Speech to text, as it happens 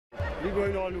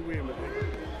We're going all the way, man.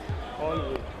 All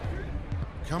the way.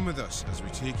 Come with us as we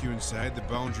take you inside the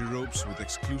boundary ropes with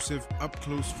exclusive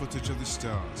up-close footage of the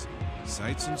stars,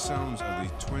 sights and sounds of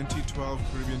the 2012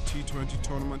 Caribbean T20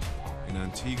 tournament in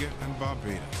Antigua and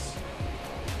Barbados.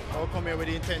 I'll come here with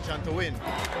the intention to win.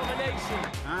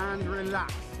 Domination. And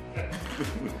relax.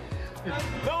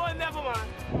 No one never,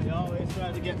 man. You always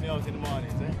try to get me out in the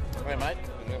mornings, eh? Right, mate?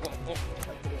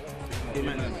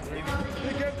 Amen.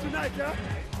 Big game tonight, yeah?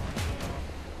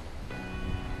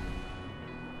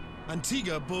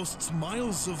 Antigua boasts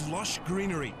miles of lush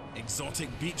greenery, exotic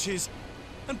beaches,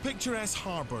 and picturesque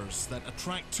harbours that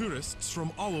attract tourists from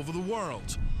all over the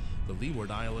world. The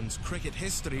Leeward Islands' cricket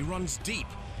history runs deep,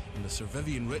 and the Sir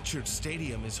Vivian Richards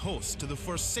Stadium is host to the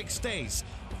first 6 days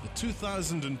of the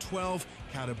 2012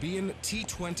 Caribbean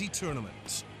T20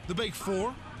 tournament. The Big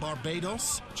Four,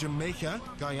 Barbados, Jamaica,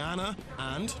 Guyana,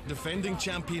 and defending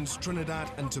champions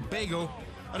Trinidad and Tobago,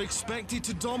 are expected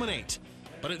to dominate.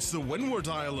 But it's the Windward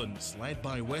Islands, led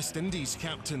by West Indies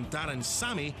captain Darren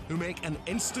Sammy, who make an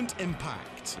instant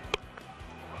impact.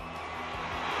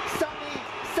 Sammy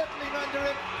settling under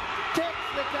it, takes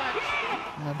the catch.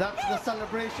 And that's the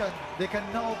celebration they can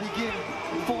now begin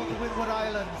for the Windward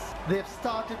Islands. They've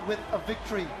started with a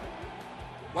victory.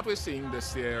 What we're seeing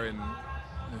this year in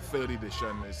the third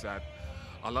edition is that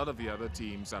a lot of the other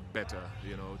teams are better.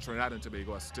 You know, Trinidad and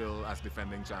Tobago are still, as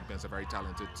defending champions, a very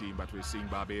talented team, but we're seeing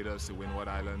Barbados, the Windward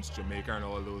Islands, Jamaica, and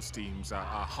all those teams are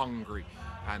hungry.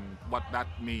 And what that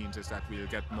means is that we'll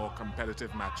get more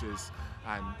competitive matches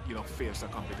and, you know, fiercer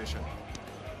competition.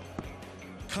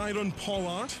 Kyron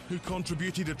Pollard, who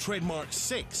contributed a trademark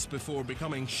 6 before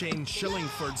becoming Shane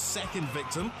Shillingford's second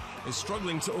victim, is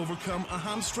struggling to overcome a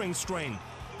hamstring strain,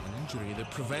 an injury that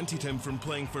prevented him from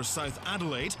playing for South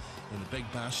Adelaide in the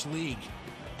Big Bash League.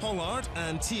 Pollard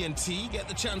and TNT get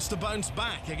the chance to bounce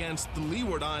back against the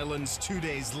Leeward Islands 2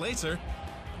 days later,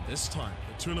 and this time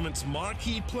the tournament's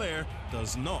marquee player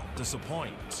does not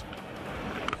disappoint.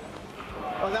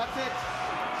 Well, that's it.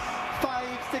 5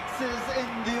 sixes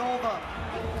in the over.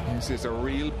 This is a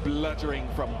real bludgeoning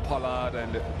from Pollard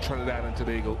and Trinidad and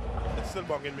Tobago. It's still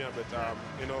bugging me a bit,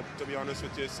 you know, to be honest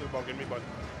with you, it's still bugging me, but,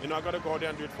 you know, I got to go out there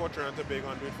and do it for Trinidad and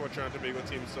Tobago and do it for Trinidad and Tobago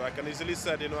team, so I can easily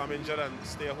say, you know, I'm injured and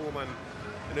stay home and,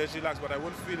 you know, just relax, but I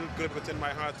won't feel good within my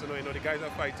heart to know, you know, the guys are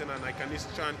fighting and I can at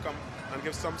least try and come and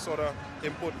give some sort of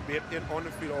input, be it in on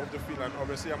the field or off the field, and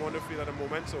obviously I'm on the field at the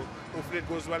moment, so hopefully it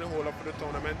goes well and hold up for the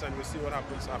tournament and we'll see what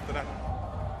happens after that.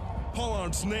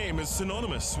 Pollard's name is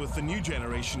synonymous with the new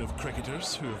generation of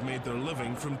cricketers who have made their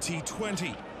living from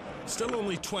T20. Still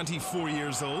only 24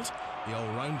 years old, the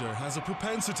all-rounder has a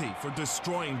propensity for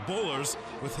destroying bowlers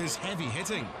with his heavy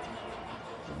hitting.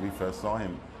 We first saw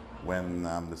him when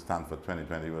the Stanford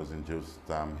 2020 was induced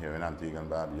here in Antigua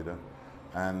and Barbuda,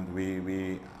 and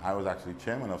I was actually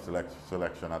chairman of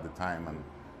selection at the time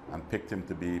and picked him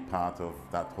to be part of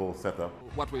that whole setup.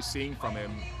 What we're seeing from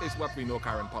him is what we know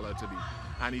Kyron Pollard to be,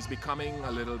 and he's becoming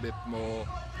a little bit more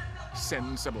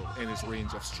sensible in his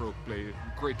range of stroke play.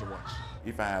 Great to watch.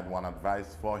 If I had one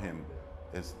advice for him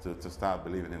is to start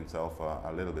believing himself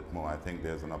a little bit more. I think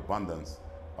there's an abundance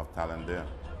of talent there.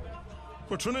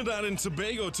 For Trinidad and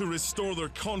Tobago to restore their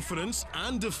confidence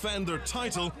and defend their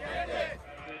title,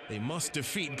 they must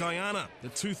defeat Guyana, the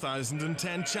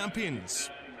 2010 champions.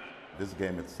 This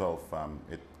game itself,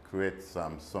 it creates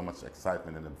so much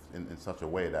excitement in such a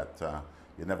way that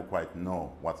you never quite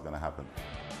know what's going to happen.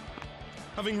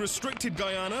 Having restricted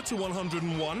Guyana to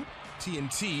 101,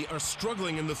 TNT are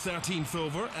struggling in the 13th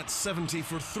over at 70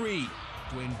 for 3.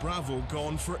 Dwayne Bravo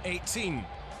gone for 18.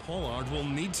 Pollard will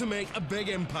need to make a big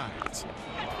impact.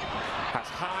 That's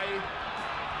high,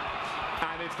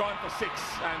 and it's gone for 6,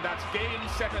 and that's game,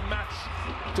 7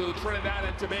 match to Trinidad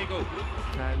and Tobago.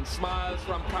 And smiles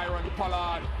from Kyron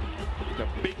Pollard. The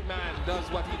big man does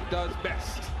what he does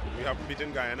best. We haven't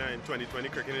beaten Guyana in 2020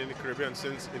 cricket in the Caribbean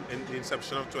since in the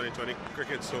inception of 2020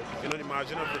 cricket. So, you know, the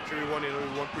margin of victory we won, you know,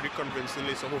 we won pretty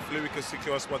convincingly. So hopefully we can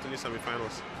secure a spot in the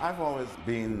semi-finals. I've always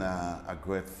been a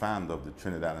great fan of the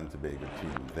Trinidad and Tobago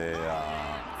team. They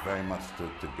are very much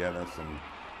together, some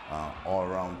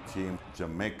all-around team.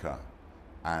 Jamaica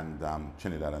and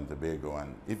Trinidad and Tobago.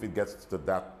 And if it gets to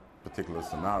that particular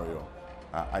scenario,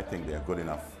 I think they're good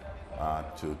enough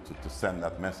to send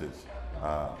that message.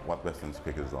 What West Indies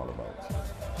cricket is all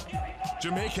about.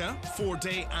 Jamaica,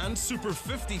 4-day and Super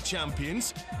 50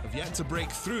 champions, have yet to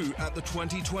break through at the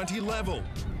 2020 level.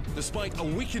 Despite a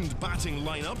weakened batting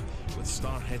lineup, with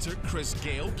star hitter Chris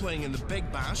Gale playing in the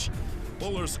Big Bash,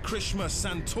 bowlers Krishma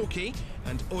Santoki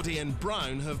and Odean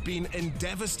Brown have been in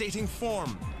devastating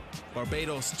form.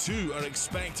 Barbados too are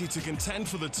expected to contend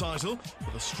for the title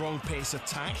with a strong pace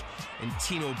attack in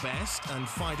Tino Best and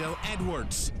Fidel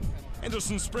Edwards.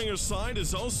 Henderson Springer's side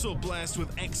is also blessed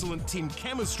with excellent team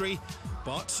chemistry,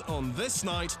 but on this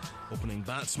night, opening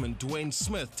batsman Dwayne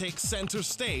Smith takes centre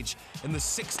stage in the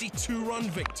 62-run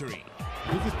victory.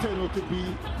 This is turned out to be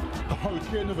a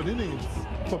hurricane of an innings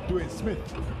for Dwayne Smith.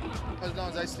 As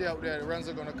long as I stay out there, the runs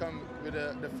are going to come with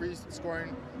the free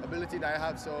scoring ability that I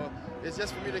have. So it's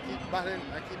just for me to keep batting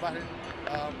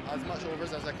as much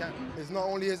overs as I can. It's not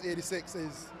only his 86,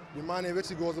 it's the man in which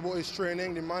he goes about his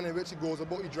training, the man in which he goes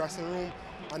about his dressing room,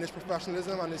 and his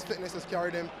professionalism and his fitness has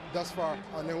carried him thus far.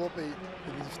 And I hope he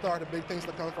start the big things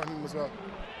to come from him as well.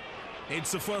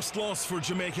 It's the first loss for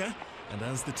Jamaica, and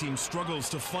as the team struggles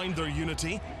to find their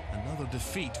unity, another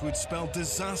defeat would spell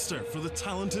disaster for the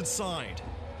talented side.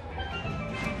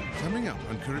 Coming up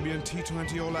on Caribbean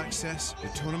T20 All Access, the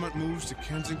tournament moves to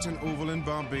Kensington Oval in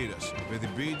Barbados, where the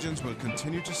Bajans will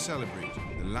continue to celebrate.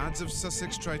 The lads of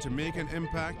Sussex try to make an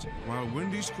impact, while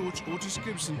Windies coach Otis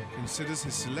Gibson considers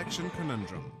his selection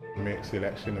conundrum. Makes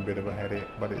selection a bit of a headache,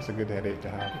 but it's a good headache to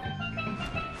have.